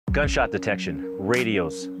gunshot detection,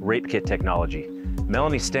 radios, rape kit technology.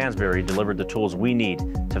 Melanie Stansberry delivered the tools we need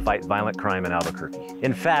to fight violent crime in Albuquerque.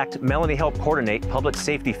 In fact, Melanie helped coordinate public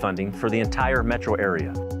safety funding for the entire metro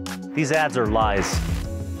area. These ads are lies.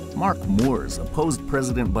 Mark Moores opposed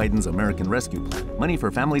President Biden's American Rescue Plan, money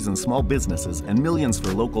for families and small businesses and millions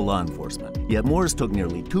for local law enforcement. Yet Moores took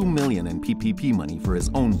nearly $2 million in PPP money for his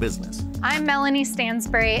own business. I'm Melanie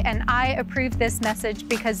Stansberry, and I approve this message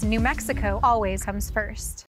because New Mexico always comes first.